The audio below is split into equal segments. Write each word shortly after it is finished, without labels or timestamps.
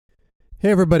Hey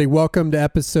everybody, welcome to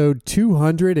episode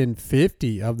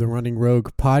 250 of the Running Rogue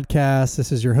podcast.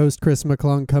 This is your host, Chris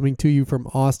McClung, coming to you from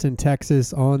Austin,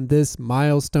 Texas on this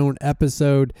milestone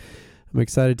episode. I'm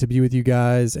excited to be with you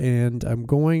guys, and I'm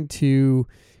going to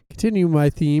continue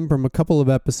my theme from a couple of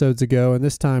episodes ago, and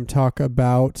this time talk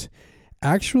about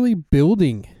actually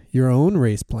building your own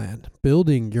race plan.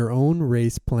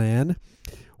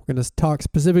 We're going to talk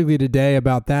specifically today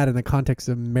about that in the context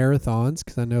of marathons,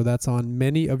 because I know that's on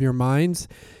many of your minds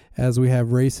as we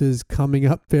have races coming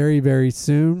up very, very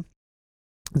soon.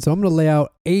 And so I'm going to lay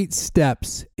out 8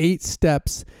 steps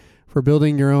for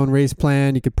building your own race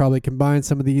plan. You could probably combine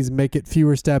some of these, make it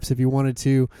fewer steps if you wanted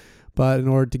to, but in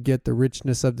order to get the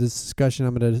richness of this discussion,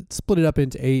 I'm going to split it up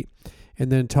into 8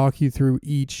 and then talk you through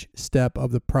each step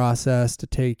of the process to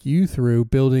take you through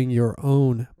building your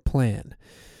own plan.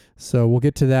 So we'll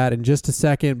get to that in just a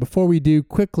second. Before we do,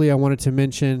 quickly, I wanted to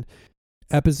mention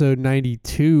episode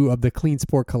 92 of the Clean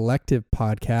Sport Collective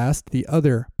podcast, the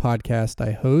other podcast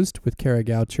I host with Kara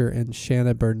Goucher and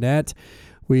Shanna Burnett.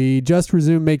 We just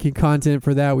resumed making content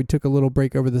for that. We took a little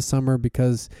break over the summer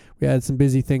because we had some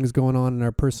busy things going on in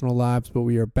our personal lives, but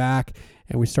we are back,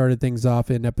 and we started things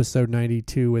off in episode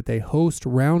 92 with a host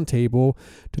roundtable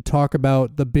to talk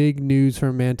about the big news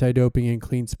from anti-doping and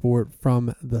clean sport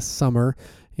from the summer,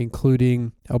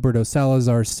 including Alberto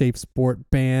Salazar's safe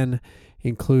sport ban,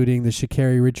 including the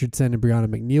Sha'Carri Richardson and Brianna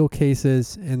McNeil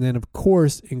cases, and then, of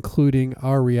course, including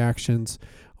our reactions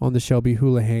on the Shelby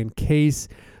Houlihan case.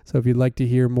 So if you'd like to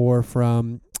hear more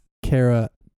from Kara,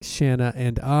 Shanna,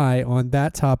 and I on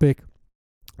that topic,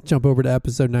 jump over to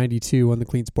episode 92 on the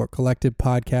Clean Sport Collective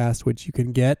podcast, which you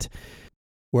can get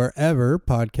wherever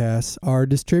podcasts are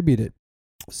distributed.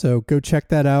 So go check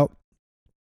that out.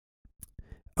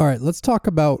 All right, let's talk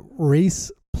about race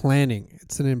planning.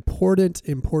 It's an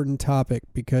important topic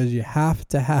because you have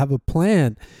to have a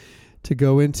plan to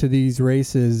go into these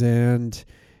races, and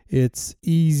it's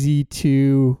easy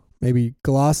to maybe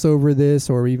gloss over this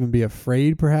or even be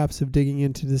afraid perhaps of digging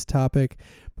into this topic.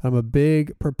 But I'm a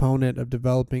big proponent of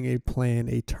developing a plan,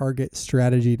 a target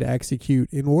strategy to execute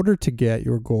in order to get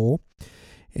your goal.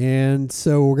 And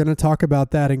so we're going to talk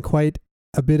about that in quite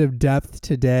a bit of depth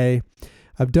today.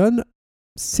 I've done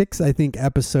 6, I think,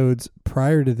 episodes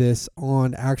prior to this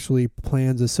on actually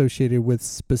plans associated with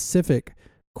specific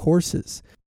courses.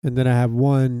 And then I have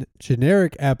one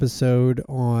generic episode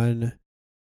on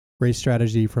race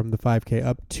strategy from the 5K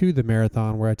up to the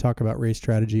marathon, where I talk about race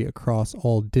strategy across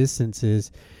all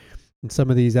distances. And some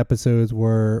of these episodes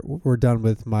were done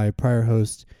with my prior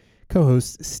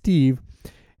co-host, Steve.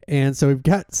 And so we've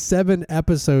got 7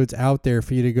 episodes out there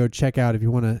for you to go check out if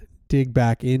you want to dig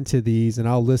back into these, and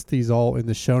I'll list these all in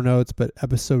the show notes. But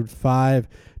episode 5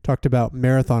 talked about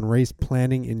marathon race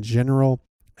planning in general.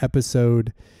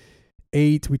 Episode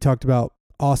 8, we talked about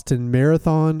Austin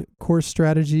Marathon course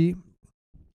strategy,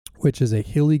 which is a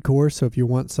hilly course. So if you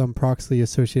want some proxy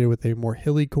associated with a more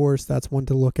hilly course, that's one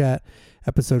to look at.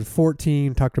 Episode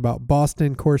 14 talked about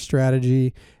Boston course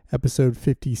strategy. Episode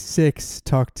 56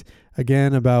 talked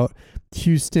again about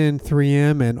Houston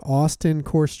 3M and Austin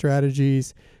course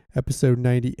strategies. Episode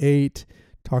 98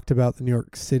 talked about the New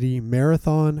York City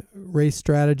Marathon race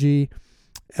strategy.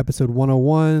 Episode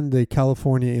 101, the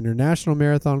California International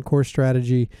Marathon course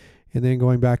strategy. And then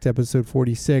going back to episode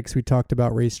 46, we talked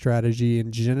about race strategy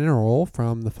in general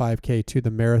from the 5K to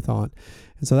the marathon.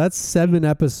 And so that's 7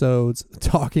 episodes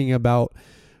talking about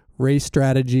race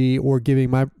strategy or giving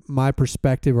my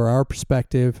perspective or our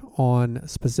perspective on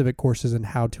specific courses and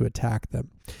how to attack them.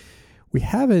 We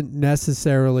haven't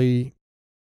necessarily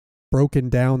broken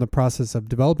down the process of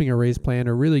developing a race plan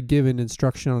or really given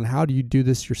instruction on how do you do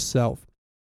this yourself.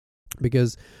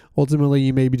 Because ultimately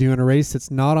you may be doing a race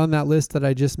that's not on that list that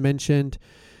I just mentioned,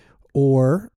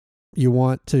 or you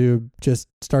want to just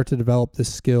start to develop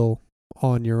this skill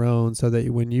on your own so that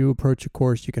when you approach a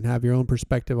course, you can have your own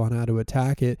perspective on how to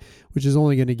attack it, which is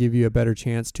only going to give you a better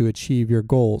chance to achieve your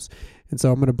goals. And so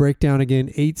I'm going to break down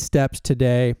again 8 steps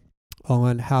today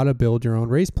on how to build your own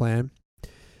race plan.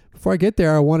 Before I get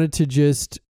there, I wanted to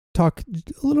just talk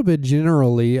a little bit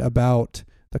generally about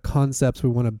the concepts we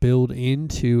want to build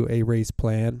into a race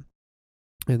plan.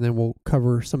 And then we'll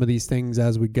cover some of these things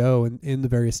as we go in the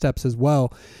various steps as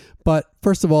well. But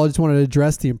first of all, I just wanted to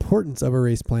address the importance of a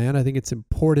race plan. I think it's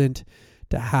important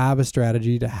to have a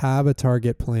strategy, to have a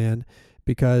target plan,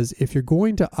 because if you're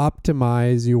going to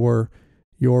optimize your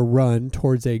run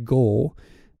towards a goal,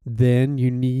 then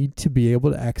you need to be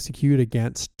able to execute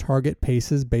against target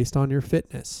paces based on your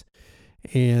fitness.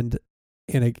 And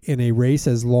in a race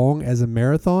as long as a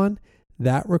marathon,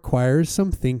 that requires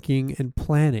some thinking and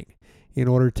planning in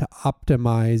order to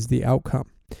optimize the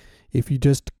outcome. If you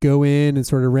just go in and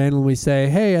sort of randomly say,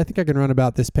 hey, I think I can run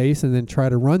about this pace, and then try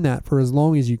to run that for as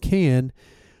long as you can,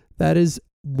 that is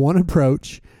one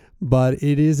approach, but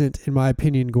it isn't, in my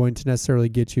opinion, going to necessarily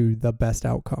get you the best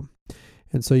outcome.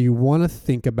 And so you want to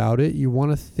think about it. You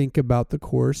want to think about the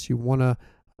course. You want to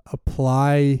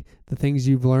apply the things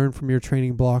you've learned from your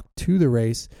training block to the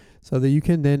race so that you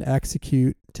can then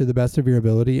execute to the best of your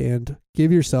ability and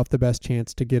give yourself the best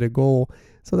chance to get a goal.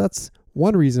 So that's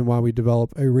one reason why we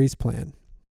develop a race plan.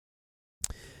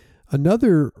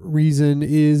 Another reason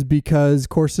is because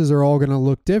courses are all going to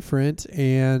look different,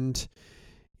 and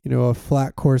a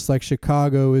flat course like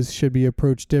Chicago should be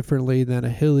approached differently than a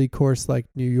hilly course like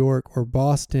New York or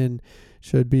Boston,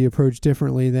 should be approached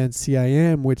differently than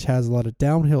CIM, which has a lot of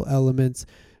downhill elements,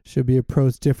 should be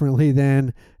approached differently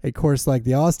than a course like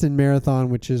the Austin Marathon,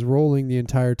 which is rolling the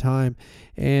entire time.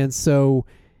 And so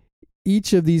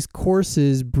each of these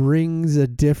courses brings a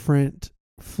different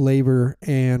flavor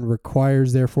and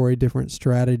requires, therefore, a different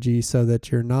strategy so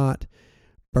that you're not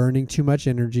burning too much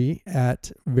energy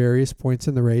at various points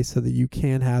in the race so that you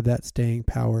can have that staying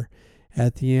power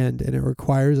at the end. And it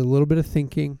requires a little bit of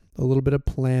thinking, a little bit of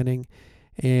planning.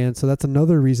 And so that's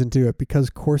another reason to it, because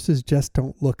courses just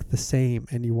don't look the same,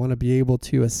 and you want to be able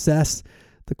to assess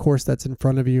the course that's in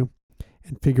front of you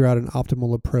and figure out an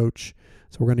optimal approach.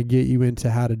 So we're going to get you into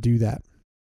how to do that.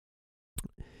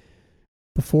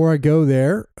 Before I go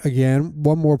there, again,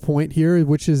 one more point here,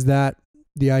 which is that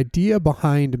the idea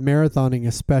behind marathoning,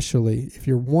 especially if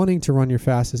you're wanting to run your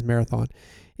fastest marathon,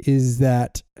 is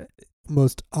that a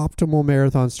most optimal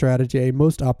marathon strategy,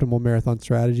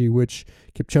 which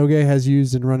Kipchoge has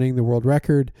used in running the world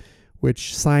record,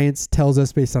 which science tells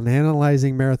us based on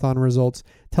analyzing marathon results,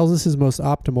 tells us is most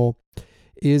optimal,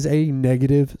 is a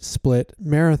negative split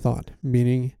marathon,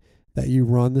 meaning that you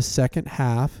run the second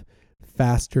half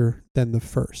faster than the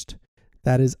first.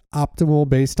 That is optimal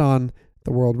based on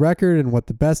the world record and what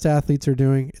the best athletes are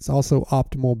doing. It's also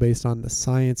optimal based on the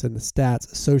science and the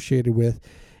stats associated with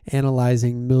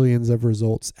analyzing millions of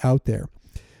results out there.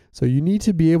 So you need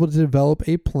to be able to develop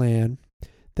a plan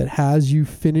that has you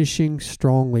finishing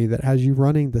strongly, that has you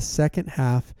running the second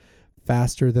half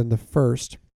faster than the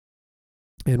first.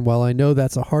 And while I know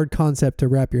that's a hard concept to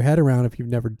wrap your head around if you've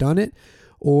never done it,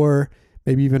 or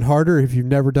maybe even harder if you've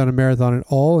never done a marathon at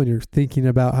all and you're thinking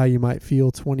about how you might feel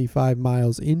 25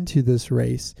 miles into this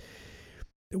race,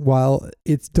 while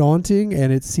it's daunting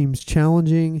and it seems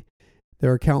challenging,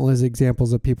 there are countless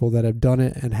examples of people that have done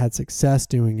it and had success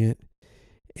doing it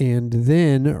and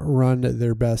then run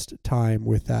their best time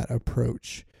with that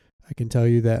approach. I can tell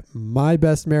you that my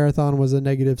best marathon was a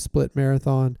negative split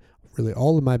marathon. Really,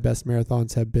 all of my best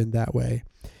marathons have been that way.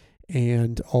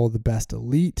 And all the best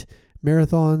elite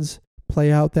marathons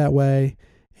play out that way.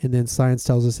 And then science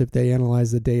tells us, if they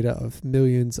analyze the data of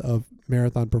millions of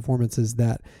marathon performances,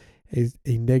 that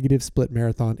a negative split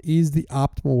marathon is the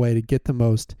optimal way to get the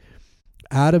most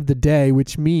out of the day,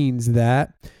 which means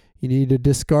that you need to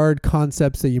discard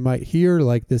concepts that you might hear,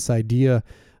 like this idea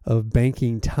of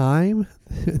banking time.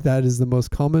 That is the most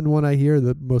common one I hear.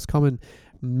 The most common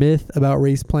myth about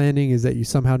race planning is that you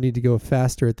somehow need to go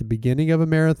faster at the beginning of a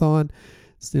marathon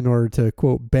in order to,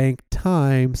 quote, bank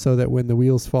time so that when the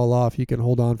wheels fall off, you can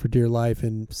hold on for dear life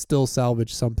and still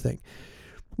salvage something.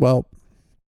 Well,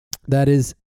 that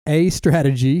is a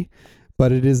strategy,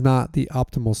 but it is not the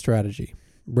optimal strategy.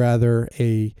 Rather,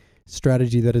 a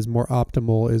strategy that is more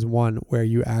optimal is one where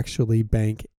you actually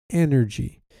bank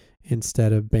energy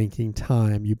instead of banking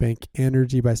time. You bank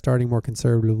energy by starting more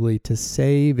conservatively to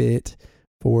save it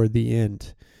for the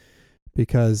end.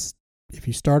 Because if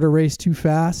you start a race too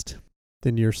fast,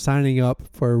 then you're signing up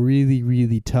for a really,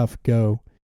 really tough go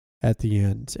at the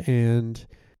end. And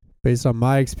based on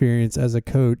my experience as a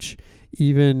coach,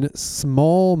 even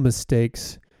small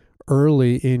mistakes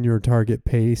early in your target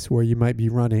pace, where you might be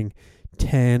running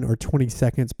 10 or 20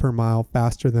 seconds per mile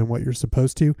faster than what you're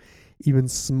supposed to, even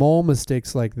small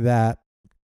mistakes like that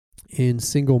in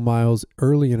single miles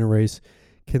early in a race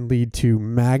can lead to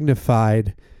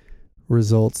magnified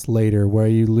results later, where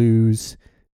you lose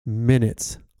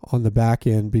minutes on the back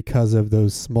end because of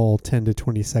those small 10 to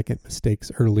 20 second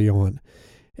mistakes early on.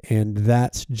 And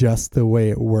that's just the way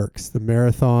it works. The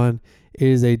marathon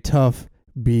is a tough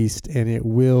beast, and it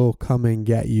will come and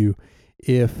get you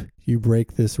if you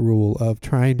break this rule of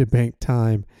trying to bank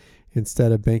time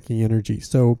instead of banking energy.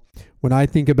 So when I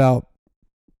think about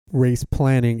race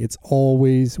planning, it's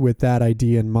always with that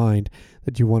idea in mind,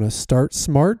 that you want to start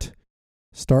smart,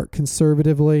 start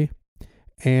conservatively,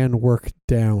 and work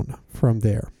down from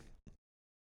there.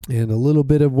 And a little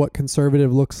bit of what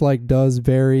conservative looks like does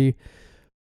vary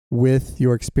with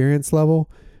your experience level,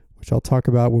 which I'll talk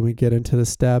about when we get into the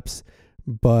steps,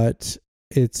 but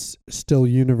it's still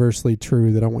universally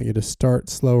true that I want you to start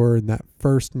slower, and that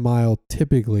first mile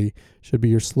typically should be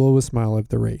your slowest mile of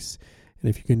the race. And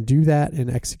if you can do that and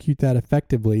execute that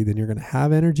effectively, then you're going to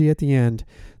have energy at the end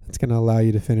that's going to allow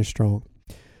you to finish strong.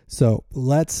 So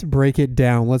let's break it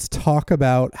down. Let's talk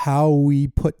about how we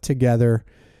put together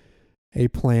a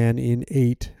plan in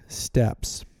 8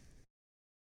 steps.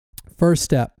 First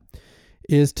step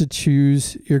is to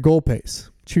choose your goal pace.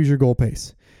 Choose your goal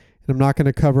pace. And I'm not going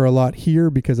to cover a lot here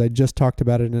because I just talked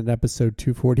about it in episode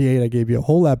 248. I gave you a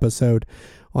whole episode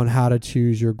on how to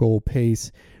choose your goal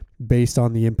pace based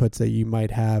on the inputs that you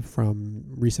might have from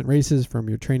recent races, from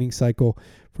your training cycle,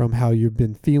 from how you've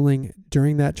been feeling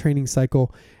during that training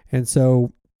cycle. And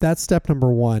so that's step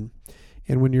number 1.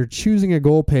 And when you're choosing a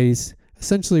goal pace,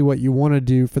 essentially what you want to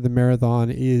do for the marathon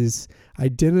is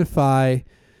identify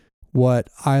what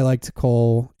I like to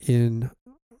call in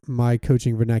my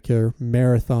coaching vernacular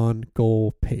marathon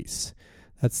goal pace.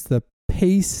 That's the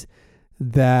pace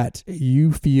that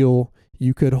you feel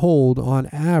you could hold on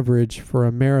average for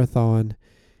a marathon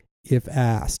if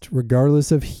asked,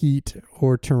 regardless of heat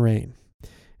or terrain.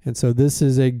 And so this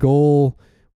is a goal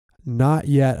not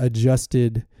yet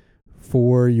adjusted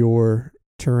for your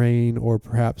terrain or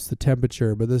perhaps the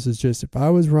temperature, but this is just if I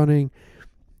was running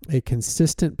a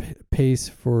consistent pace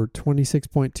for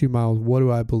 26.2 miles, what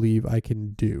do I believe I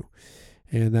can do?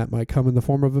 And that might come in the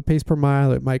form of a pace per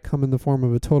mile. It might come in the form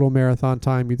of a total marathon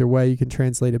time. Either way, you can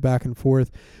translate it back and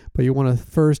forth. But you want to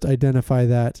first identify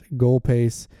that goal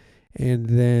pace, and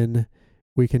then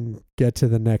we can get to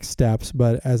the next steps.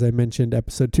 But as I mentioned,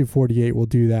 episode 248 will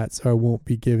do that, so I won't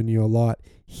be giving you a lot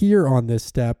here on this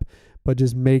step. But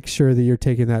just make sure that you're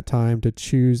taking that time to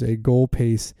choose a goal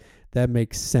pace that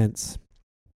makes sense.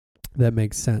 That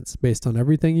makes sense based on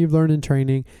everything you've learned in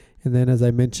training. And then, as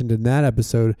I mentioned in that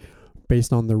episode,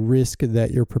 based on the risk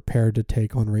that you're prepared to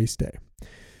take on race day.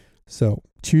 So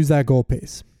choose that goal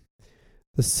pace.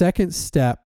 The second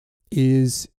step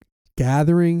is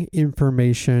gathering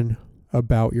information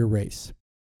about your race.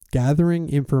 Gathering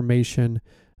information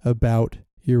about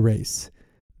your race.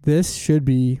 This should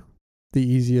be the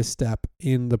easiest step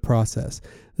in the process.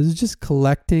 This is just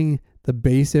collecting the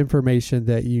base information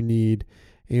that you need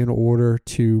in order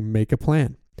to make a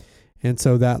plan. And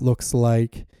so that looks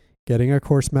like getting a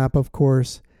course map, of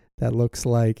course. That looks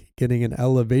like getting an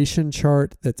elevation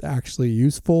chart that's actually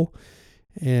useful.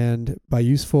 And by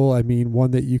useful, I mean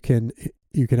one that you can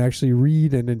actually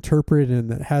read and interpret, and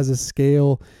that has a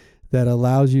scale that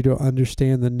allows you to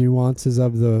understand the nuances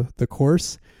of the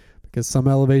course. Because some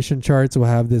elevation charts will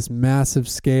have this massive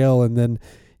scale, and then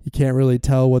you can't really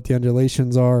tell what the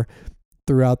undulations are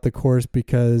throughout the course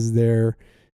because they're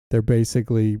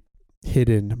basically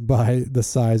hidden by the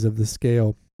size of the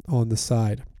scale on the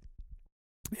side.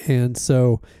 And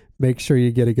so make sure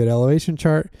you get a good elevation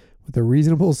chart with a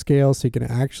reasonable scale so you can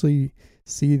actually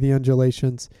see the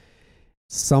undulations.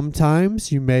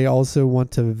 Sometimes you may also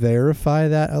want to verify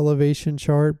that elevation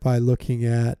chart by looking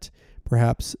at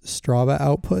perhaps Strava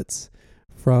outputs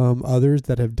from others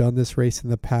that have done this race in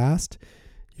the past.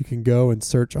 You can go and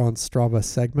search on Strava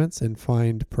segments and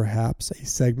find perhaps a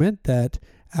segment that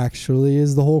actually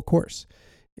is the whole course.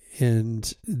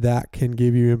 And that can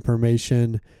give you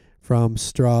information from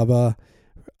Strava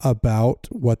about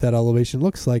what that elevation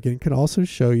looks like, and can also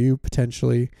show you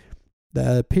potentially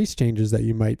the pace changes that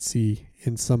you might see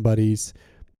in somebody's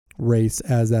race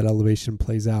as that elevation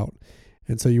plays out.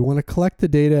 And so you want to collect the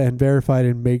data and verify it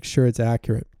and make sure it's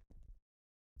accurate.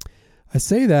 I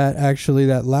say that actually,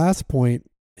 that last point,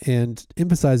 and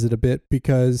emphasize it a bit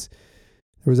because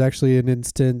there was actually an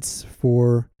instance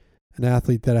for an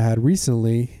athlete that I had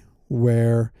recently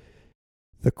where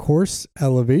the course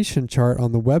elevation chart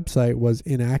on the website was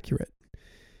inaccurate.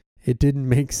 It didn't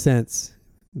make sense.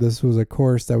 This was a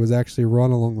course that was actually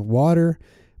run along the water,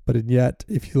 but yet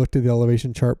if you looked at the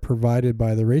elevation chart provided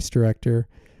by the race director,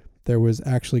 it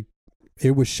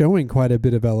was showing quite a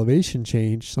bit of elevation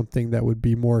change, something that would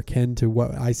be more akin to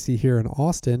what I see here in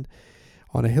Austin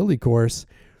on a hilly course.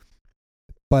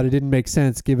 But it didn't make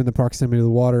sense given the proximity to the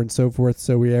water and so forth.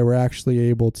 So we were actually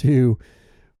able to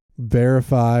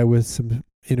verify with some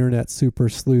internet super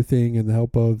sleuthing and the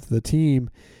help of the team,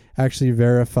 actually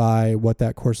verify what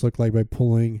that course looked like by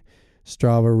pulling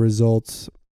Strava results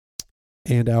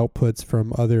and outputs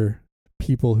from other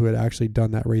people who had actually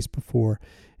done that race before.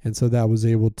 And so that was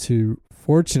able to,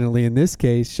 fortunately in this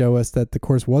case, show us that the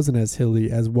course wasn't as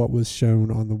hilly as what was shown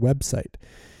on the website.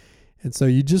 And so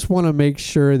you just want to make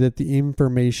sure that the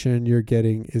information you're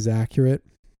getting is accurate.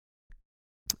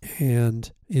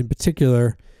 And in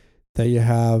particular, that you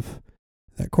have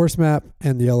that course map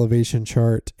and the elevation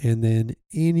chart, and then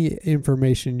any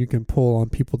information you can pull on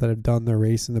people that have done the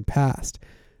race in the past.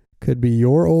 Could be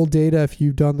your old data if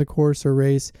you've done the course or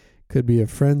race, could be a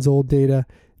friend's old data.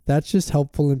 That's just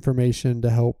helpful information to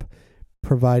help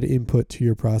provide input to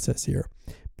your process here.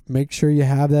 Make sure you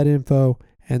have that info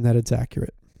and that it's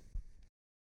accurate.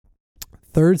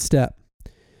 Third step,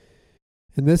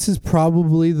 and this is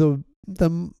probably the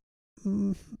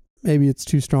maybe it's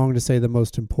too strong to say the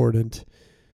most important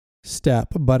step,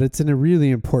 but it's a really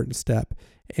important step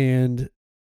and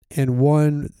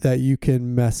one that you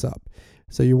can mess up.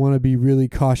 So you want to be really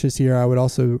cautious here. I would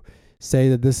also say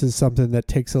that this is something that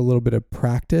takes a little bit of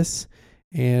practice,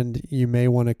 and you may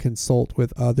want to consult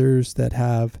with others that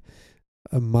have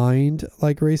a mind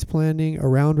like race planning,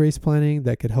 around race planning,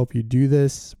 that could help you do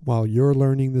this while you're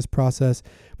learning this process.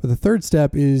 But the third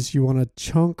step is you want to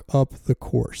chunk up the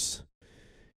course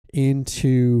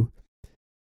into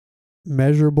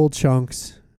measurable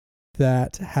chunks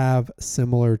that have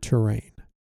similar terrain.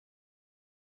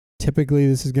 Typically,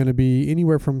 this is going to be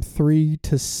anywhere from 3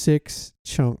 to 6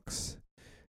 chunks.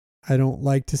 I don't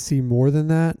like to see more than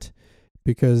that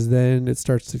because then it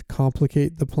starts to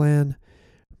complicate the plan.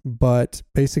 But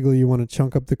basically, you want to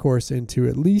chunk up the course into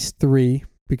at least 3,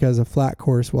 because a flat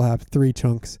course will have 3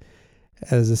 chunks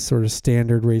as a sort of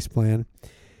standard race plan,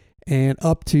 and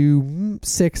up to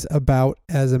 6 about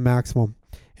as a maximum.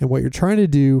 And what you're trying to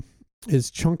do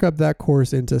is chunk up that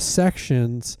course into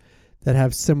sections that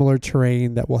have similar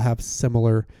terrain, that will have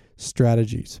similar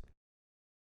strategies.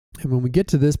 And when we get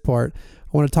to this part,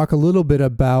 I want to talk a little bit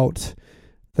about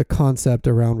the concept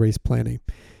around race planning,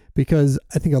 because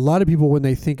I think a lot of people, when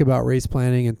they think about race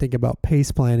planning and think about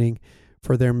pace planning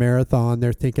for their marathon,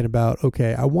 they're thinking about,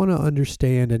 okay, I want to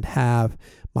understand and have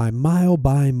my mile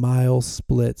by mile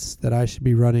splits that I should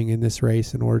be running in this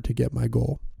race in order to get my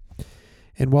goal.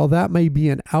 And while that may be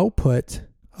an output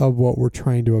of what we're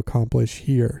trying to accomplish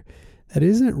here, that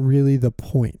isn't really the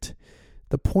point.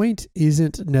 The point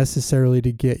isn't necessarily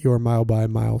to get your mile by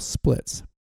mile splits.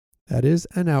 That is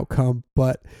an outcome,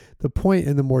 but the point,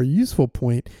 and the more useful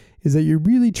point, is that you're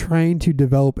really trying to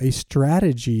develop a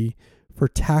strategy for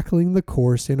tackling the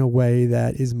course in a way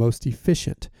that is most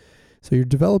efficient. So you're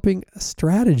developing a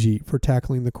strategy for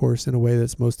tackling the course in a way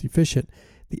that's most efficient.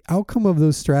 The outcome of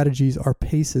those strategies are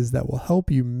paces that will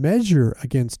help you measure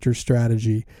against your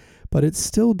strategy, but it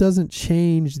still doesn't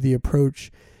change the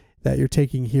approach that you're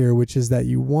taking here, which is that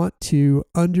you want to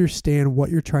understand what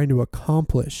you're trying to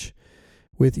accomplish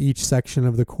with each section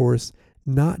of the course,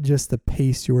 not just the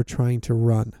pace you're trying to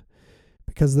run.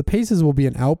 Because the paces will be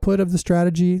an output of the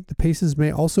strategy. The paces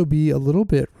may also be a little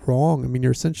bit wrong. I mean,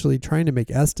 you're essentially trying to make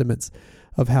estimates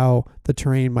of how the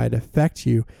terrain might affect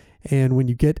you. And when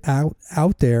you get out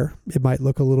there, it might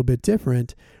look a little bit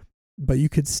different, but you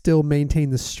could still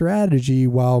maintain the strategy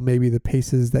while maybe the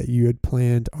paces that you had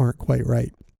planned aren't quite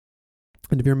right.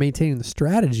 And if you're maintaining the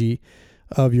strategy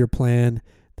of your plan,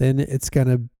 then it's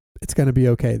gonna be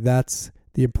okay. That's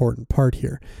the important part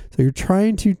here. So you're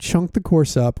trying to chunk the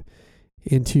course up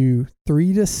into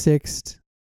 3 to 6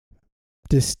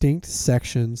 distinct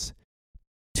sections,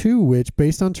 to which,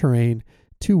 based on terrain,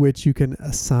 to which you can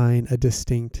assign a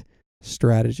distinct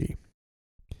strategy.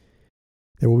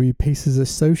 There will be paces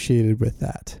associated with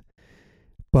that,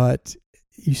 but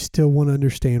you still want to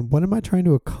understand, what am I trying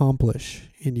to accomplish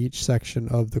in each section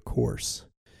of the course?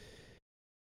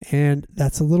 And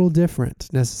that's a little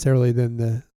different necessarily than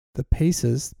the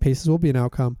paces. Paces will be an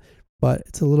outcome, but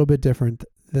it's a little bit different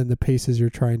than the paces you're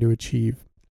trying to achieve.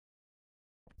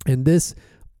 And this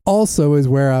also is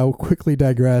where I'll quickly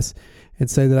digress and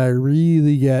say that I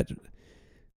really get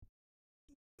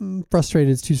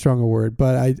frustrated is too strong a word,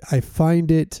 but I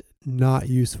find it not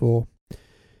useful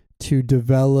to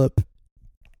develop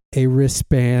a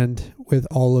wristband with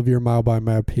all of your mile by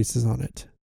mile paces on it.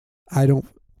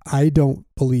 I don't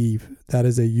believe that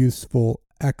is a useful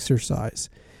exercise.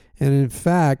 And in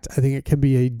fact, I think it can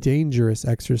be a dangerous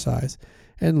exercise.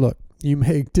 And look, you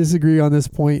may disagree on this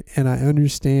point, and I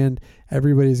understand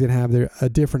everybody's going to have a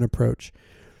different approach.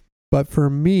 But for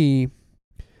me,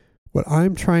 what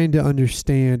I'm trying to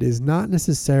understand is not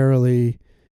necessarily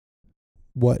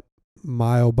what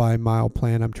mile by mile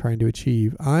plan I'm trying to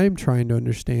achieve. I'm trying to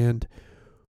understand,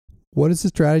 what is the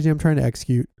strategy I'm trying to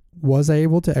execute? Was I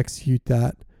able to execute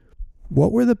that?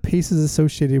 What were the paces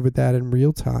associated with that in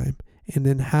real time? And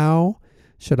then how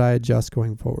should I adjust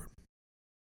going forward?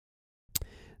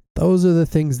 Those are the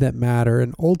things that matter.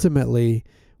 And ultimately,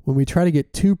 when we try to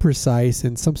get too precise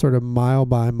in some sort of mile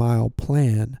by mile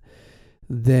plan,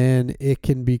 then it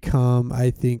can become,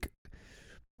 I think,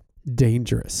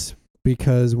 dangerous.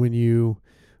 Because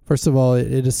First of all,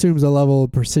 it assumes a level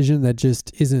of precision that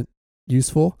just isn't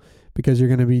useful because you're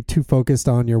going to be too focused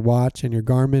on your watch and your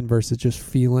Garmin versus just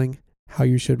feeling how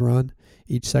you should run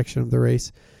each section of the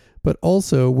race. But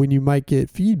also, when you might get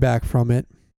feedback from it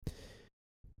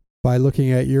by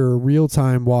looking at your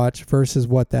real-time watch versus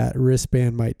what that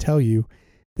wristband might tell you,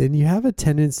 then you have a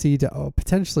tendency to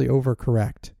potentially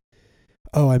overcorrect.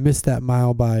 Oh, I missed that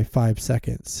mile by 5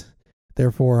 seconds.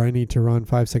 Therefore, I need to run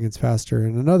 5 seconds faster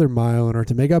in another mile in order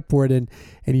to make up for it. And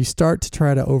you start to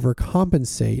try to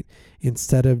overcompensate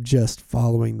instead of just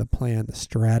following the plan, the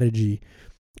strategy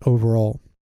overall.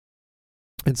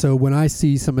 And so when I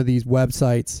see some of these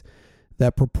websites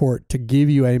that purport to give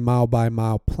you a mile by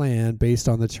mile plan based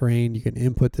on the terrain, you can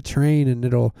input the terrain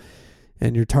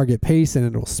and your target pace, and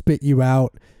it'll spit you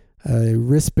out a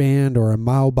wristband or a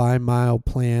mile by mile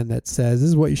plan that says this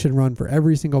is what you should run for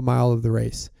every single mile of the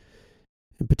race.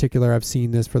 In particular, I've seen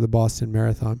this for the Boston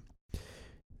Marathon.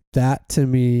 That to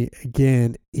me,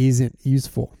 again, isn't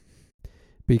useful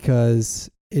because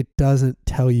it doesn't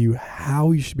tell you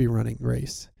how you should be running the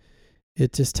race.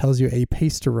 It just tells you a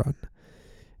pace to run.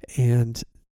 And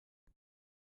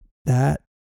that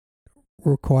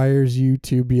requires you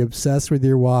to be obsessed with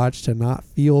your watch, to not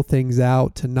feel things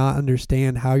out, to not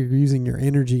understand how you're using your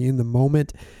energy in the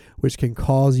moment, which can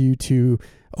cause you to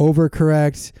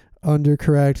overcorrect,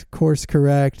 undercorrect, course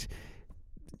correct,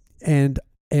 and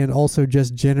also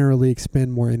just generally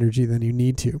expend more energy than you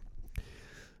need to.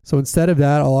 So instead of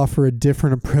that, I'll offer a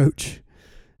different approach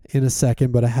in a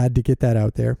second, but I had to get that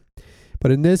out there.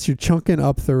 But in this, you're chunking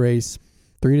up the race,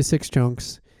 3 to 6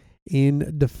 chunks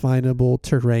in definable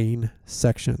terrain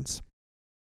sections.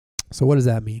 So what does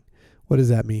that mean?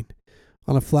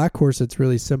 On a flat course, it's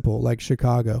really simple, like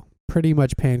Chicago, pretty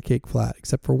much pancake flat,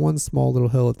 except for one small little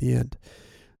hill at the end.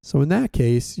 So in that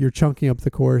case, you're chunking up the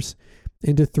course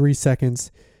into 3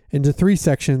 sections, into 3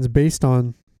 sections based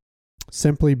on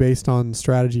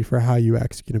strategy for how you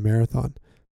execute a marathon.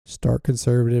 Start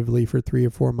conservatively for 3 or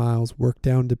 4 miles, work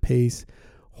down to pace,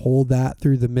 hold that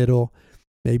through the middle,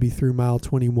 maybe through mile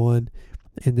 21,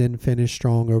 and then finish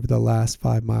strong over the last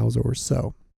 5 miles or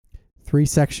so. 3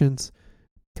 sections,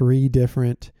 3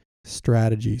 different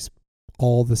strategies,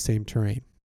 all the same terrain.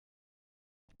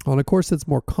 On a course that's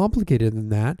more complicated than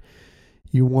that,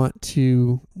 you want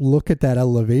to look at that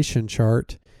elevation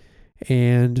chart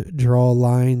and draw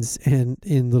lines in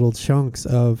little chunks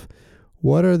of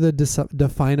what are the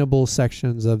definable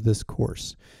sections of this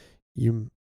course.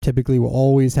 You typically will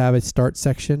always have a start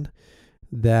section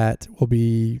that will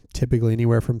be typically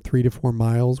anywhere from 3 to 4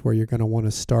 miles, where you're going to want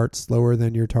to start slower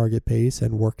than your target pace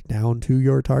and work down to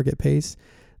your target pace.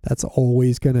 That's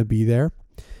always going to be there.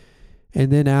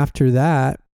 And then after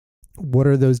that, what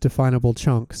are those definable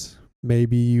chunks?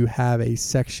 Maybe you have a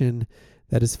section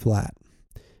that is flat.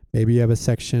 Maybe you have a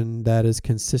section that is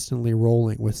consistently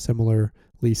rolling with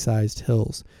similarly sized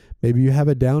hills. Maybe you have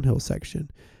a downhill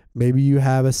section. Maybe you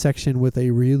have a section with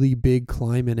a really big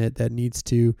climb in it that needs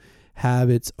to have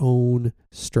its own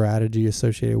strategy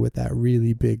associated with that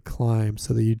really big climb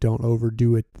so that you don't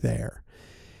overdo it there.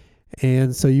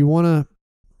 And so you want to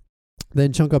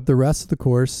then chunk up the rest of the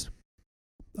course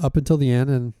up until the end,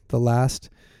 and the last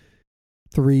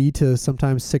 3 to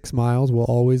sometimes 6 miles will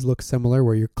always look similar,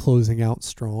 where you're closing out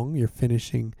strong, you're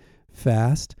finishing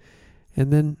fast.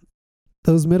 And then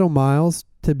those middle miles,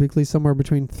 typically somewhere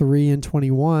between 3 and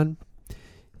 21,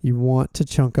 you want to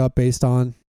chunk up based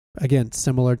on, again,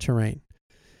 similar terrain.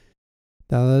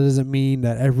 Now, that doesn't mean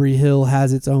that every hill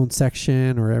has its own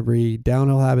section or every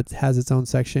downhill has its own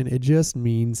section. It just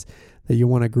means that you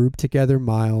want to group together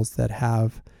miles that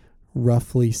have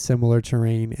roughly similar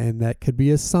terrain and that could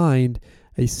be assigned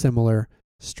a similar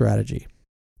strategy.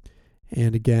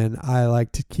 And again, I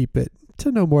like to keep it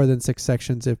to no more than 6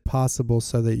 sections if possible,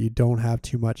 so that you don't have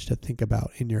too much to think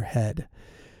about in your head.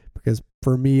 Because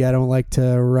for me, I don't like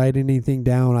to write anything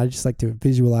down. I just like to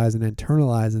visualize and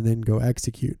internalize and then go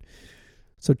execute.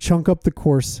 So chunk up the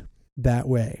course that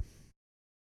way.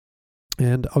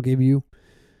 And I'll give you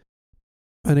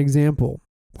an example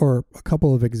or a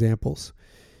couple of examples.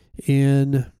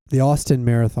 In the Austin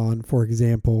Marathon, for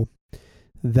example,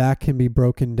 that can be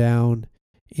broken down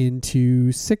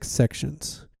into 6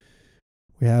 sections.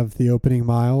 We have the opening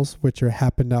miles, which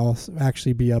happen to also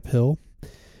actually be uphill.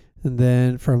 And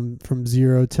then from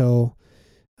 0 till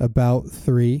about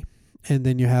 3. And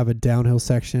then you have a downhill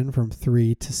section from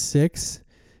 3 to 6.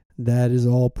 That is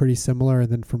all pretty similar. And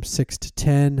then from 6 to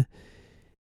 10,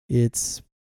 it's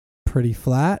pretty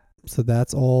flat. So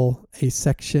that's all a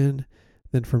section.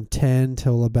 Then from 10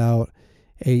 till about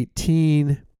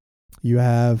 18, you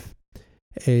have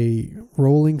a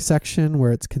rolling section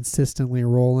where it's consistently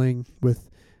rolling with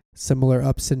similar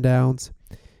ups and downs.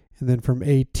 And then from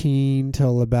 18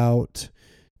 till about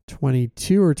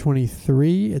 22 or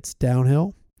 23, it's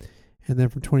downhill. And then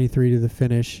from 23 to the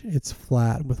finish, it's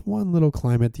flat with one little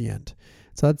climb at the end.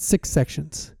 So that's 6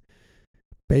 sections.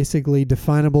 Basically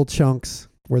definable chunks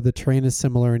where the terrain is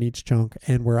similar in each chunk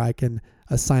and where I can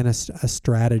assign a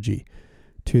strategy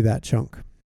to that chunk.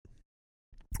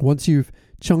 Once you've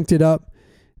chunked it up,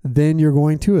 then you're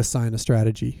going to assign a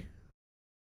strategy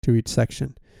to each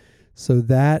section. So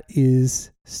that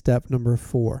is step number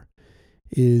 4,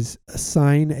 is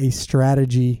assign a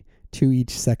strategy to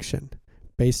each section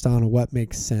based on what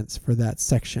makes sense for that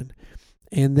section.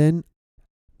 And then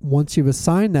once you've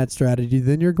assigned that strategy,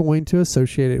 then you're going to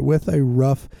associate it with a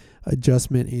rough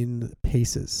adjustment in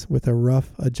paces,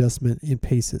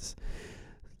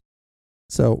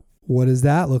 So what does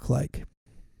that look like?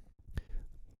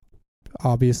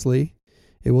 Obviously,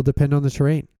 it will depend on the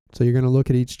terrain. So you're going to look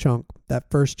at each chunk. That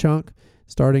first chunk,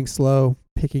 starting slow,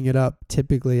 picking it up.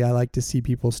 Typically, I like to see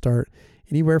people start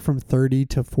anywhere from 30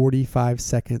 to 45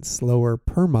 seconds slower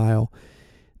per mile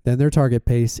than their target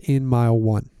pace in mile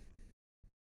 1.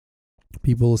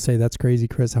 People will say, that's crazy,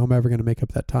 Chris. How am I ever going to make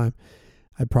up that time?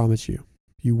 I promise you,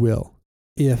 you will,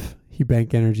 if you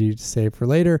bank energy to save for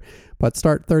later. But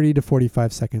start 30 to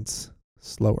 45 seconds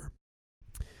slower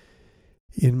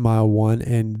in mile 1,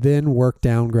 and then work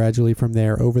down gradually from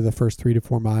there over the first 3 to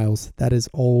 4 miles. That is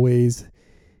always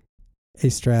a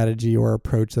strategy or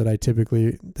approach that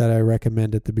I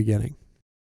recommend at the beginning.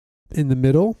 In the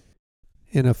middle,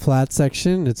 in a flat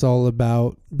section, it's all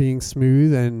about being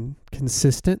smooth and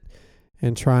consistent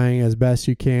and trying as best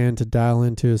you can to dial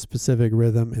into a specific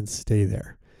rhythm and stay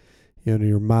there. You know,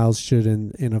 your miles should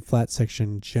in a flat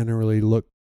section generally look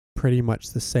pretty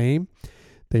much the same.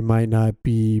 They might not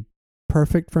be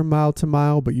perfect from mile to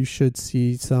mile, but you should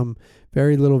see some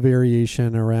very little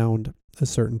variation around a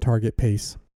certain target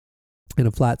pace in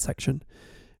a flat section.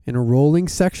 In a rolling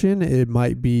section,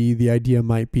 the idea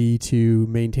might be to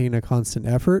maintain a constant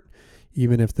effort,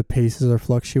 even if the paces are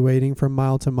fluctuating from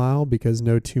mile to mile, because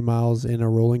no 2 miles in a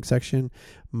rolling section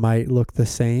might look the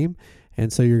same.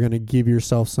 And so you're going to give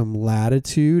yourself some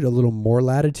latitude, a little more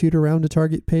latitude around a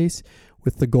target pace,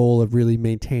 with the goal of really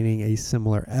maintaining a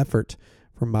similar effort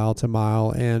from mile to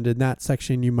mile. And in that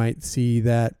section, you might see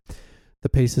that the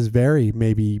paces vary,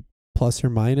 maybe plus or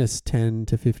minus 10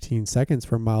 to 15 seconds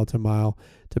from mile to mile,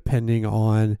 depending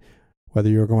on whether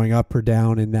you're going up or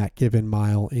down in that given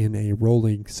mile in a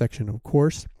rolling section, of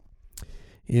course.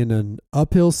 In an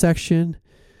uphill section,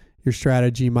 your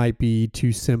strategy might be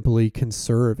to simply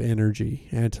conserve energy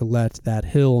and to let that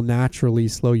hill naturally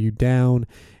slow you down,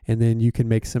 and then you can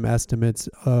make some estimates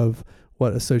of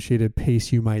what associated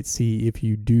pace you might see if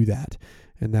you do that.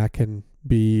 And that can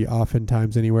be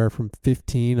oftentimes anywhere from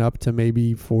 15 up to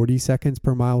maybe 40 seconds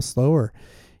per mile slower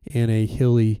in a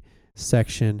hilly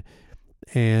section.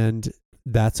 And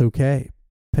that's okay,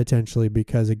 potentially,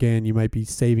 because again, you might be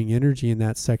saving energy in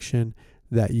that section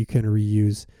that you can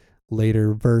reuse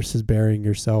later versus burying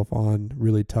yourself on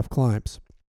really tough climbs.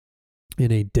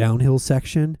 In a downhill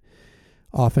section,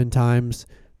 oftentimes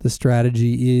the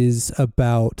strategy is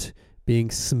about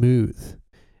being smooth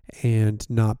and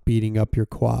not beating up your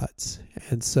quads.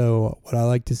 And so what I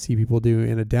like to see people do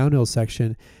in a downhill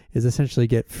section is essentially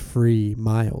get free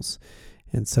miles.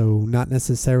 And so not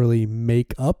necessarily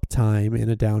make up time in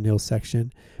a downhill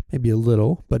section, maybe a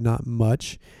little, but not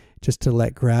much, just to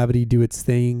let gravity do its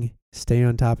thing, stay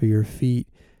on top of your feet,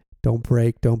 don't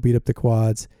break, don't beat up the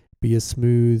quads, be as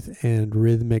smooth and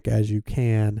rhythmic as you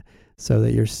can so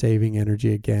that you're saving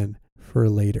energy again for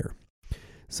later.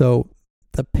 So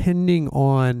depending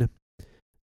on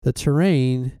the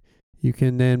terrain, you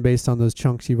can then, based on those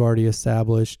chunks you've already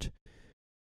established,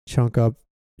 chunk up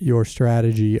your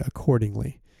strategy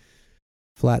accordingly.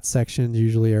 Flat sections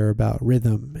usually are about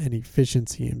rhythm and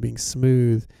efficiency and being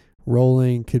smooth.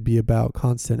 Rolling could be about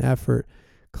constant effort.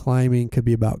 Climbing could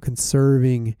be about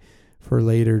conserving for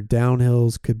later.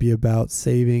 Downhills could be about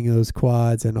saving those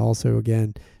quads, and also,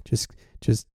 again, just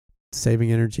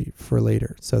saving energy for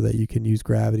later so that you can use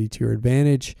gravity to your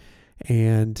advantage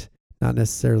and not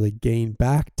necessarily gain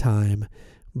back time,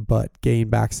 but gain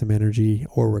back some energy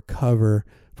or recover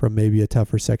from maybe a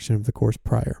tougher section of the course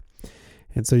prior.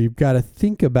 And so you've got to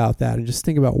think about that and just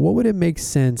think about what would make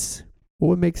sense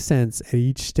at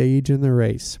each stage in the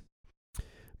race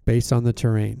based on the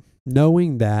terrain.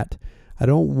 Knowing that I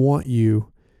don't want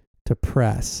you to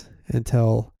press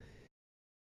until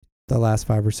the last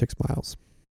 5 or 6 miles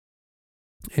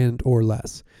and or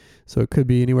less. So it could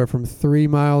be anywhere from 3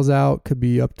 miles out, could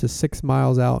be up to 6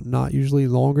 miles out, not usually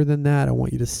longer than that. I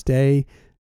want you to stay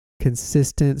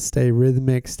consistent, stay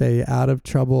rhythmic, stay out of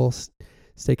trouble,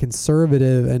 stay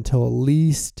conservative until at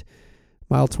least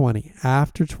mile 20.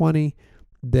 After 20,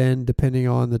 then depending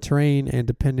on the terrain and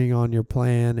depending on your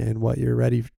plan and what you're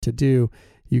ready to do,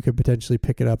 you could potentially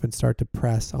pick it up and start to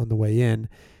press on the way in.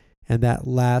 And that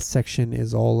last section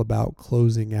is all about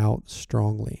closing out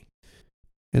strongly.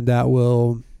 And that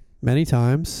will many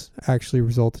times actually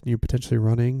result in you potentially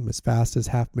running as fast as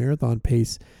half marathon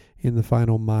pace in the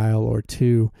final mile or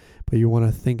two. But you want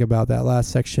to think about that last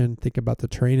section, think about the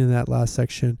terrain in that last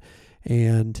section,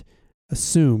 and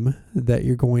assume that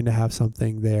you're going to have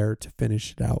something there to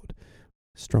finish it out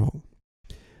strong.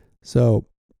 So,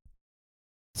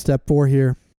 step 4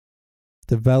 here,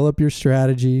 develop your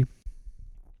strategy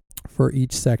for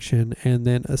each section and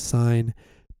then assign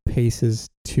paces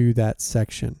to that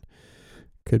section.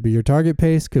 Could be your target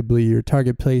pace, could be your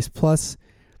target pace plus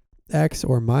X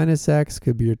or minus X,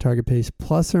 could be your target pace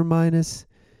plus or minus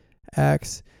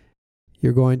X.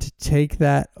 You're going to take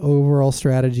that overall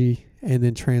strategy and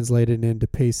then translate it into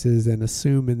paces and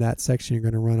assume in that section you're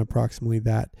going to run approximately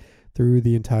that through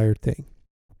the entire thing.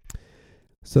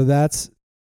 So that's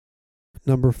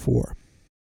number 4.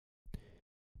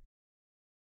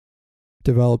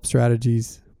 Develop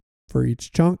strategies for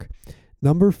each chunk.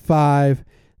 Number 5,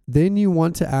 then you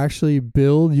want to actually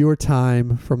build your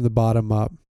time from the bottom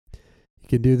up. You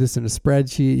can do this in a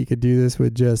spreadsheet. You could do this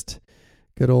with just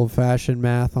good old-fashioned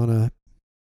math on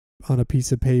a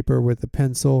piece of paper with a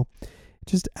pencil.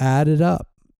 Just add it up.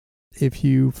 If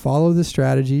you follow the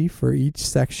strategy for each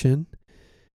section,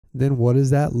 then what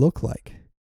does that look like?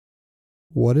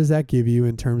 What does that give you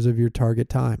in terms of your target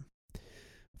time?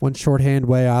 One shorthand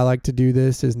way I like to do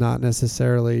this is not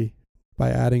necessarily by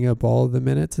adding up all of the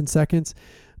minutes and seconds,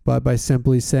 but by just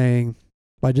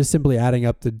simply adding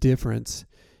up the difference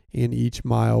in each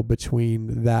mile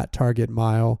between that target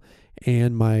mile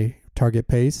and my target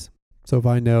pace. So if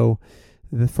I know,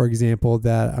 for example,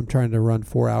 that I'm trying to run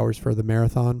 4 hours for the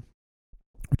marathon,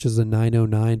 which is a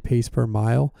 9:09 pace per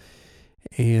mile,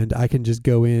 and I can just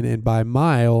go in and by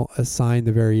mile assign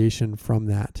the variation from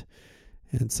that.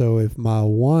 And so if mile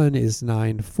 1 is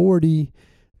 9:40,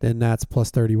 then that's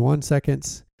plus 31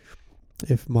 seconds.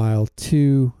 If mile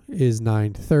 2 is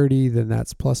 9:30, then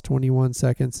that's plus 21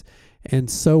 seconds, and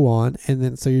so on. And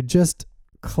then so you're just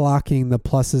clocking the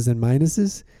pluses and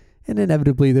minuses, and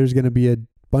inevitably there's going to be a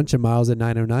bunch of miles at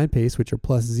 9:09 pace, which are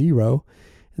plus 0.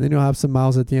 And then you'll have some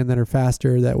miles at the end that are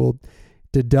faster that will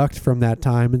deduct from that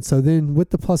time. And so then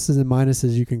with the pluses and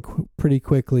minuses, you can pretty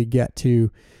quickly get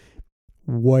to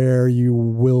where you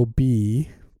will be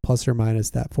plus or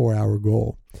minus that 4-hour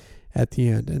goal at the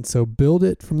end. And so build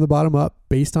it from the bottom up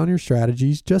based on your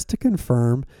strategies just to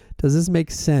confirm, does this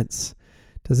make sense?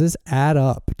 Does this add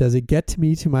up? Does it get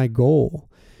me to my goal?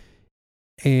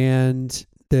 And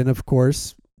then, of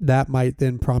course, that might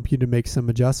then prompt you to make some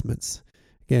adjustments.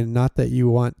 Again, not that you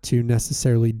want to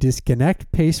necessarily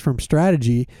disconnect pace from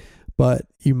strategy, but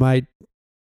you might,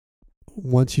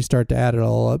 once you start to add it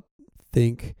all up,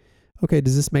 think, okay,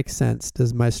 does this make sense?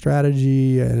 Does my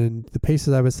strategy and the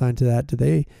paces I've assigned to that, do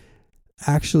they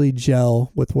actually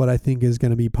gel with what I think is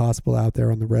going to be possible out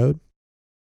there on the road?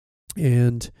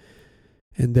 And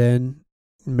then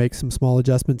make some small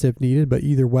adjustments if needed. But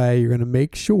either way, you're going to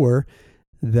make sure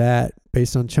that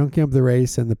based on chunking up the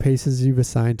race and the paces you've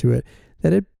assigned to it,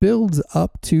 that it builds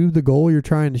up to the goal you're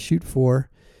trying to shoot for.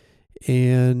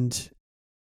 And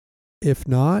if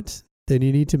not, then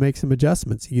you need to make some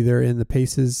adjustments, either in the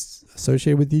paces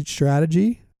associated with each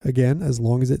strategy, again, as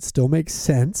long as it still makes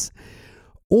sense,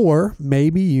 or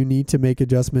maybe you need to make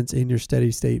adjustments in your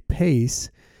steady state pace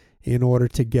in order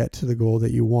to get to the goal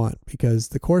that you want, because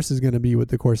the course is going to be what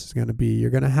the course is going to be. You're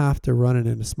going to have to run it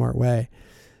in a smart way,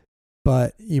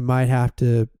 but you might have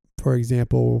to, for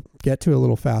example, get to a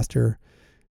little faster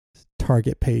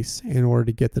target pace in order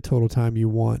to get the total time you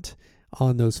want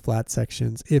on those flat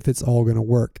sections, if it's all going to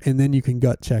work. And then you can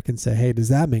gut check and say, hey, does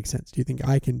that make sense? Do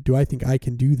I think I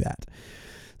can do that?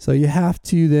 So you have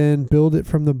to then build it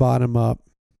from the bottom up.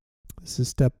 This is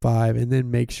step 5, and then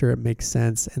make sure it makes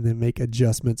sense and then make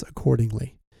adjustments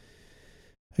accordingly.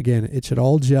 Again, it should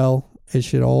all gel. It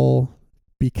should all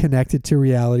be connected to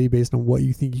reality based on what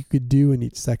you think you could do in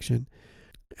each section.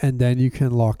 And then you can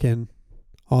lock in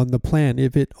on the plan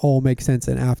if it all makes sense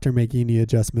and after making any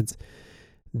adjustments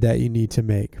that you need to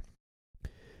make.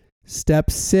 Step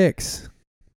 6,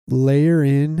 layer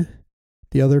in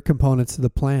the other components of the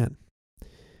plan.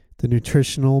 The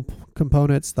nutritional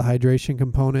components, the hydration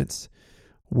components,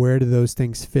 where do those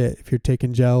things fit? If you're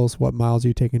taking gels, what miles are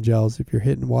you taking gels? If you're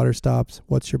hitting water stops,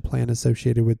 what's your plan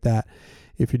associated with that?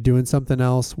 If you're doing something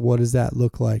else, what does that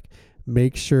look like?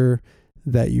 Make sure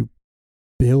that you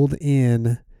build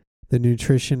in the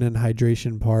nutrition and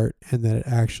hydration part, and that it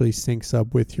actually syncs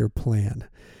up with your plan.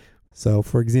 So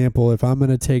for example, if I'm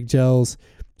going to take gels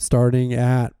starting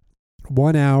at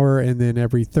 1 hour and then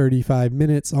every 35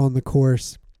 minutes on the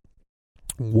course,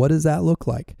 what does that look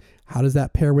like? How does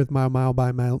that pair with my mile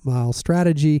by mile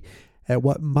strategy? At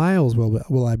what miles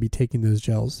will I be taking those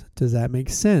gels? Does that make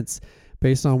sense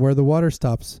based on where the water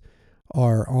stops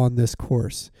are on this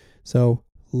course? So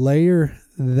layer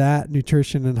that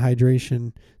nutrition and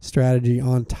hydration strategy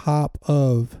on top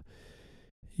of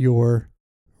your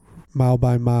mile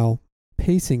by mile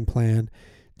pacing plan,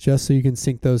 just so you can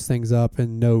sync those things up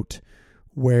and note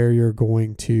where you're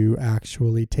going to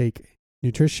actually take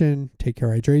nutrition, take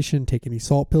your hydration, take any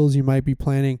salt pills you might be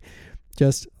planning.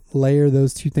 Just layer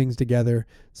those two things together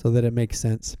so that it makes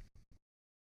sense.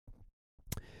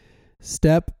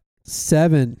 Step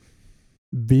 7,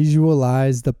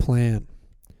 visualize the plan.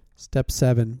 Step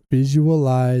 7,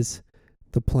 visualize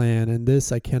the plan. And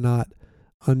this I cannot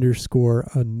underscore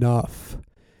enough.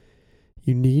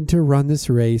 You need to run this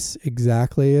race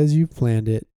exactly as you planned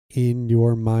it in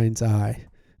your mind's eye.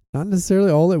 Not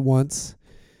necessarily all at once,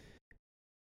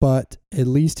 but at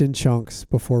least in chunks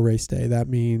before race day. That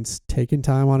means taking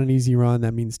time on an easy run.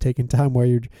 That means taking time while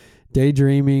you're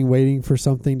daydreaming, waiting for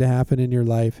something to happen in your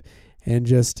life, and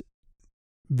just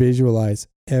visualize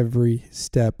every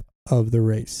step of the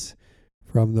race.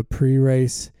 From the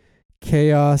pre-race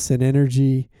chaos and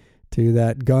energy to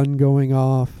that gun going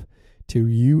off to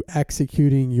you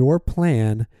executing your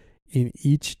plan in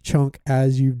each chunk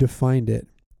as you've defined it,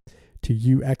 to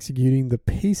you executing the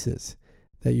paces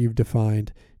that you've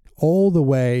defined, all the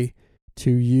way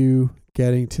to you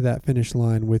getting to that finish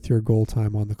line with your goal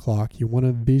time on the clock. You want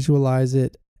to visualize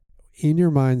it in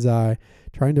your mind's eye,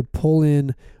 trying to pull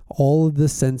in all of the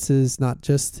senses, not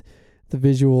just the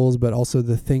visuals, but also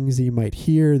the things that you might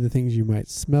hear, the things you might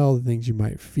smell, the things you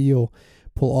might feel.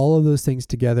 Pull all of those things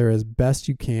together as best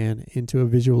you can into a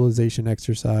visualization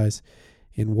exercise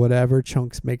in whatever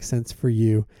chunks make sense for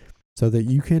you, so that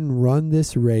you can run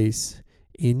this race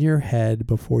in your head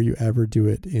before you ever do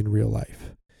it in real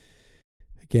life.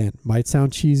 Again, might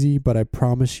sound cheesy, but I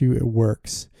promise you it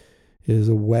works. It is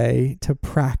a way to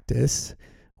practice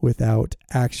without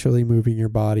actually moving your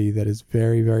body that is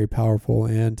very, very powerful.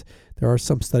 And there are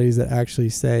some studies that actually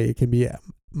say it can be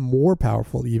more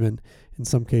powerful even in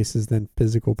some cases than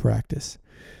physical practice.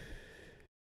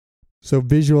 So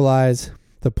visualize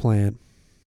the plan.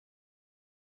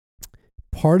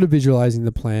 Part of visualizing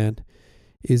the plan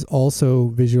is also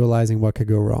visualizing what could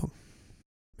go wrong.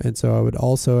 And so I would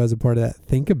also, as a part of that,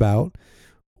 think about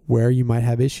where you might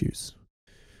have issues.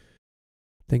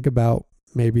 Think about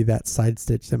maybe that side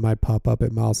stitch that might pop up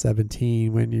at mile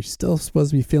 17 when you're still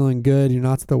supposed to be feeling good. You're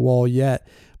not to the wall yet,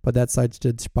 but that side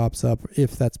stitch pops up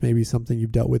if that's maybe something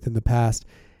you've dealt with in the past.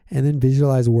 And then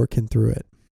visualize working through it.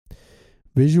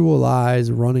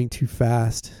 Visualize running too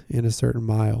fast in a certain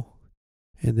mile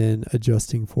and then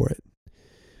adjusting for it.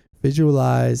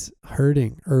 Visualize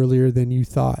hurting earlier than you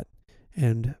thought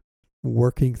and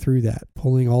working through that,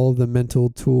 pulling all of the mental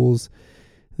tools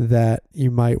that you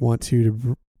might want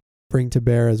to bring to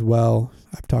bear as well.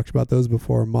 I've talked about those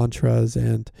before, mantras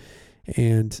and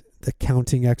the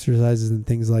counting exercises and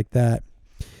things like that.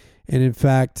 And in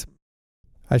fact,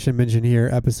 I should mention here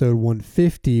episode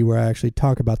 150, where I actually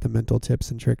talk about the mental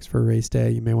tips and tricks for race day.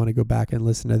 You may want to go back and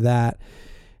listen to that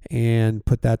and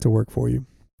put that to work for you.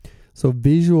 So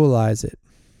visualize it.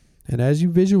 And as you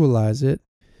visualize it,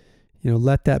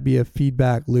 let that be a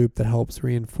feedback loop that helps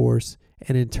reinforce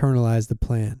and internalize the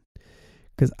plan.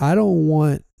 Because I don't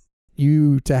want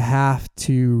you to have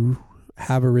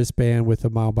a wristband with a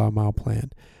mile by mile plan.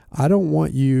 I don't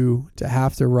want you to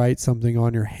have to write something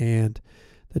on your hand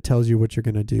that tells you what you're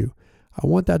going to do. I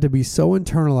want that to be so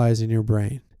internalized in your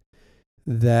brain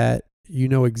that you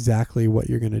know exactly what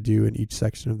you're going to do in each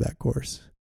section of that course.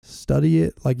 Study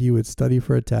it like you would study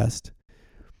for a test.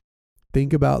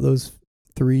 Think about those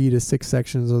 3 to 6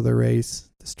 sections of the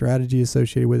race, the strategy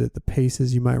associated with it, the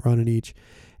paces you might run in each,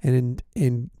 and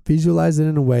visualize it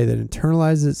in a way that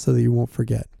internalizes it so that you won't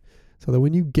forget. So that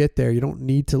when you get there, you don't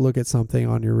need to look at something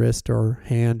on your wrist or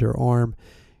hand or arm.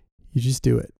 You just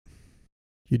do it.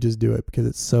 You just do it because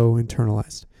it's so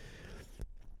internalized.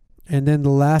 And then the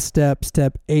last step,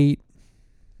 step 8,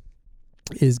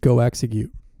 is go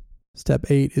execute. Step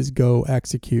 8 is go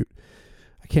execute.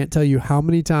 I can't tell you how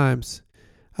many times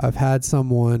I've had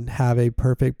someone have a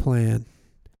perfect plan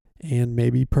and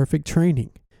maybe perfect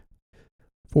training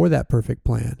for that perfect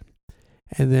plan,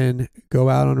 and then go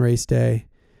out on race day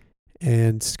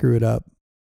and screw it up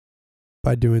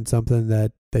by doing something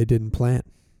that they didn't plan,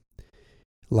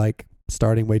 like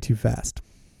starting way too fast.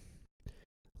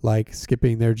 like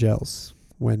skipping their gels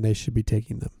when they should be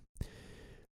taking them,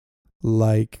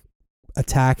 like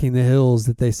attacking the hills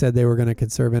that they said they were going to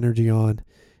conserve energy on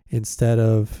instead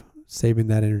of saving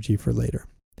that energy for later.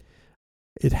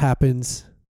 It happens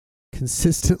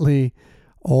consistently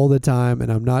all the time,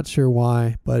 and I'm not sure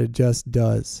why, but it just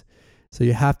does. So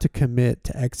you have to commit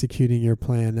to executing your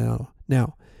plan now.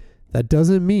 Now, that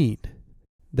doesn't mean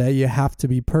that you have to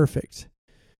be perfect.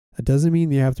 That doesn't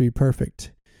mean you have to be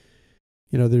perfect.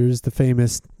 You know, there's the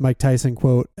famous Mike Tyson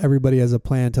quote, everybody has a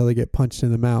plan until they get punched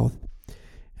in the mouth.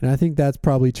 And I think that's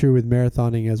probably true with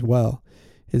marathoning as well,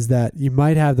 is that you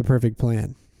might have the perfect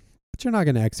plan, but you're not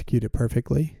going to execute it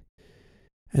perfectly.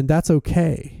 And that's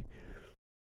okay.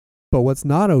 But what's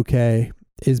not okay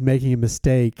is making a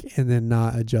mistake and then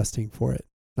not adjusting for it,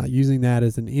 not using that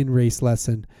as an in-race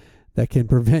lesson that can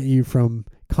prevent you from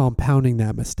compounding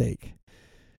that mistake.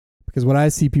 Because what I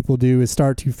see people do is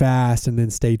start too fast and then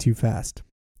stay too fast.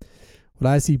 What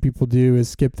I see people do is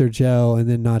skip their gel and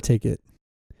then not take it.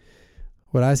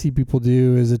 What I see people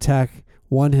do is attack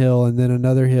one hill and then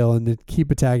another hill and then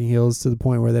keep attacking hills to the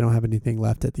point where they don't have anything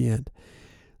left at the end.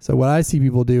 So what I see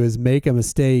people do is make a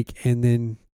mistake and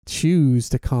then choose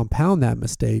to compound that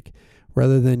mistake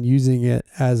rather than using it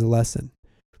as a lesson.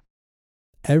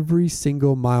 Every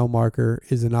single mile marker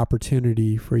is an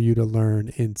opportunity for you to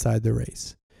learn inside the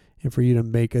race and for you to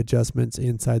make adjustments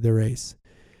inside the race.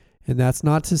 And that's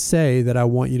not to say that I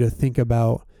want you to think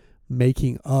about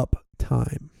making up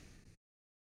time,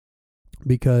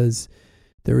 because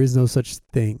there is no such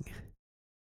thing.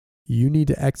 You need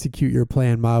to execute your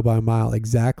plan mile by mile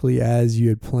exactly as you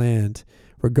had planned,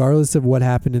 regardless of what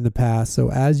happened in the past.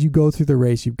 So as you go through the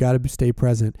race, you've got to stay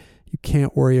present. You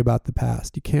can't worry about the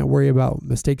past. You can't worry about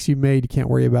mistakes you've made. You can't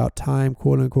worry about time,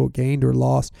 quote unquote, gained or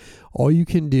lost. All you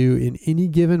can do in any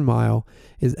given mile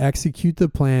is execute the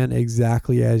plan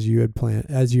exactly as you had planned,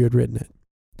 as you had written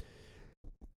it.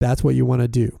 That's what you want to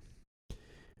do.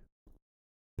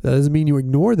 That doesn't mean you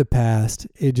ignore the past.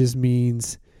 It just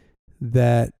means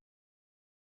that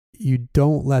you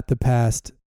don't let the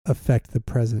past affect the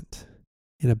present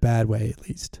in a bad way, at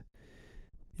least.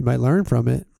 You might learn from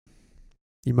it.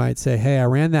 You might say, hey, I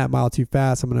ran that mile too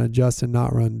fast. I'm going to adjust and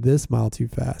not run this mile too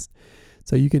fast.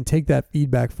 So you can take that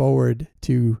feedback forward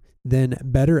to then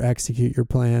better execute your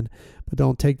plan, but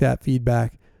don't take that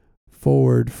feedback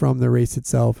forward from the race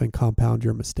itself and compound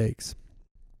your mistakes.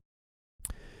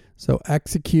 So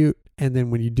execute, and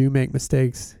then when you do make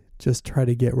mistakes, just try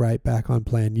to get right back on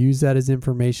plan. Use that as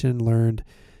information learned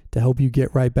to help you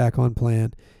get right back on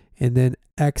plan, and then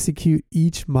execute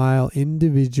each mile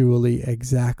individually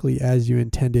exactly as you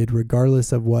intended,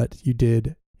 regardless of what you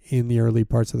did in the early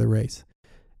parts of the race.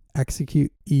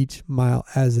 Execute each mile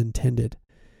as intended.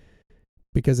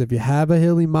 Because if you have a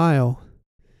hilly mile,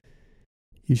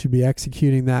 you should be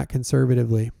executing that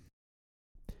conservatively.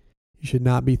 You should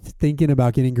not be thinking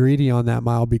about getting greedy on that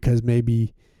mile because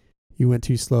maybe you went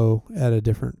too slow at a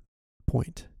different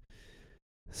point.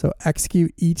 So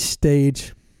execute each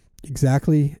stage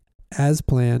exactly as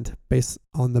planned based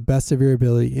on the best of your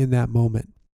ability in that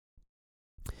moment.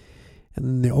 And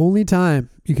then the only time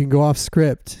you can go off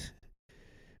script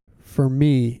for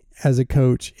me as a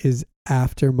coach is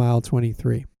after mile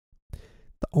 23.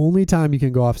 The only time you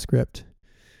can go off script.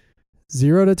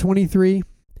 0 to 23,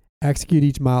 execute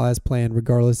each mile as planned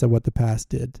regardless of what the past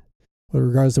did, or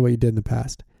regardless of what you did in the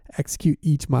past. Execute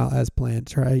each mile as planned.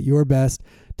 Try your best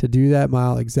to do that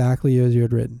mile exactly as you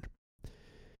had written.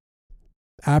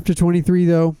 After 23,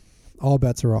 though, all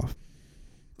bets are off.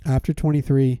 After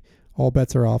 23, all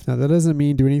bets are off. Now, that doesn't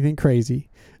mean do anything crazy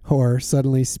or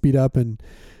suddenly speed up and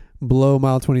blow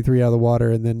mile 23 out of the water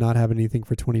and then not have anything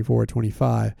for 24 or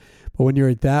 25. But when you're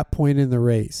at that point in the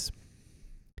race,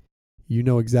 you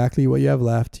know exactly what you have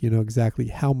left. You know exactly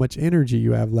how much energy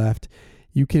you have left.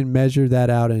 You can measure that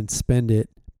out and spend it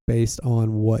based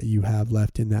on what you have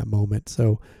left in that moment.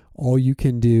 So all you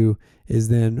can do is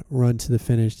then run to the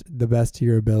finish the best of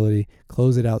your ability,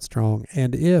 close it out strong.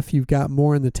 And if you've got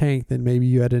more in the tank than maybe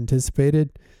you had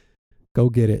anticipated, go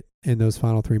get it in those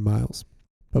final 3 miles.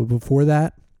 But before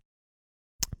that,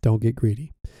 don't get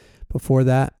greedy. Before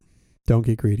that, don't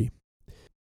get greedy.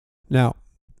 Now,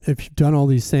 if you've done all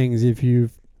these things, if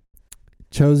you've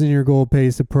chosen your goal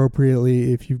pace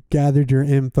appropriately, if you've gathered your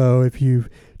info, if you've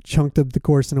chunked up the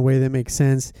course in a way that makes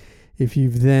sense, if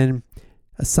you've then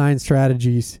assigned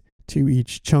strategies to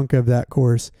each chunk of that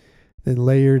course, then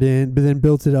layered in, but then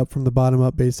built it up from the bottom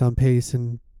up based on pace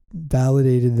and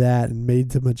validated that and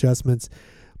made some adjustments,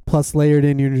 plus layered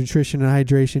in your nutrition and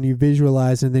hydration, you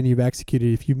visualize and then you've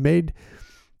executed. If you've done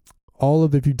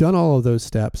all of those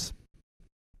steps,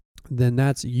 then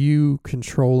that's you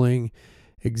controlling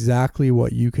exactly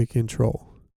what you could control.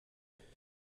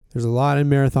 There's a lot in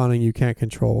marathoning you can't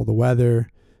control. The weather,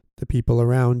 the people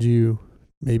around you,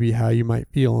 maybe how you might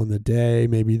feel on the day,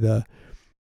 maybe the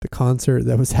concert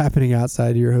that was happening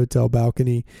outside of your hotel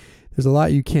balcony. There's a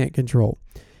lot you can't control.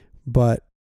 But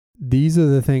these are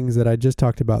the things that I just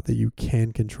talked about that you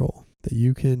can control, that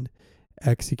you can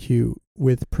execute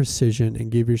with precision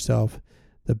and give yourself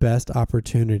the best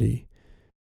opportunity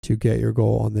to get your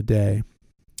goal on the day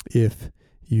if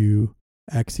you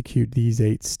execute these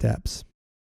 8 steps.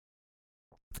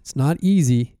 It's not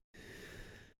easy,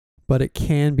 but it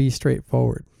can be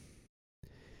straightforward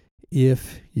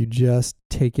if you just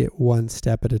take it one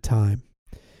step at a time.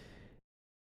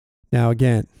 Now,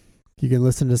 again, you can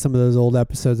listen to some of those old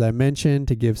episodes I mentioned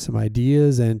to give some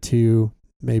ideas and to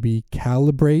maybe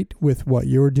calibrate with what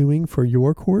you're doing for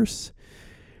your course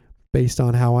based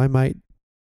on how I might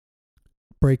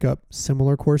break up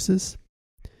similar courses.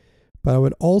 But I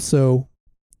would also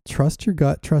trust your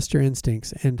gut, trust your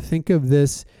instincts, and think of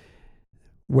this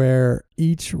where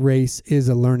each race is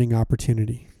a learning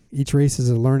opportunity. Each race is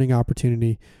a learning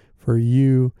opportunity for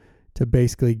you to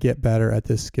basically get better at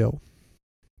this skill.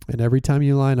 And every time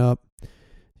you line up,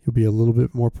 you'll be a little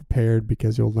bit more prepared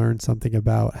because you'll learn something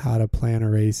about how to plan a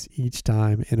race each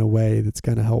time in a way that's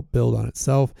going to help build on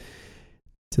itself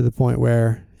to the point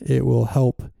where it will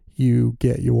help you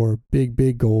get your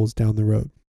big goals down the road.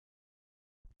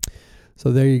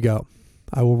 So there you go.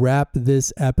 I will wrap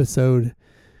this episode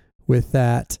with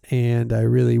that, and I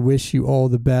really wish you all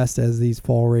the best as these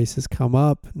fall races come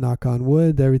up. Knock on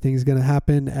wood, everything's going to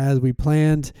happen as we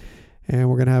planned, and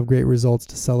we're going to have great results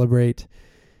to celebrate.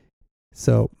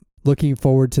 So looking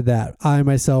forward to that. I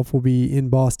myself will be in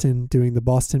Boston doing the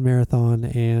Boston Marathon,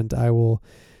 and I will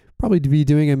probably be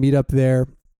doing a meetup there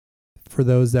for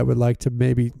those that would like to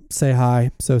maybe say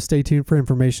hi. So stay tuned for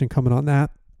information coming on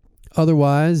that.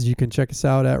 Otherwise, you can check us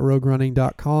out at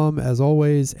roguerunning.com as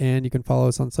always, and you can follow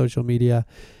us on social media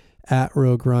at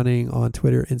Rogue Running on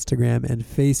Twitter, Instagram, and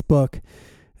Facebook.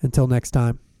 Until next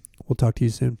time, we'll talk to you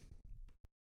soon.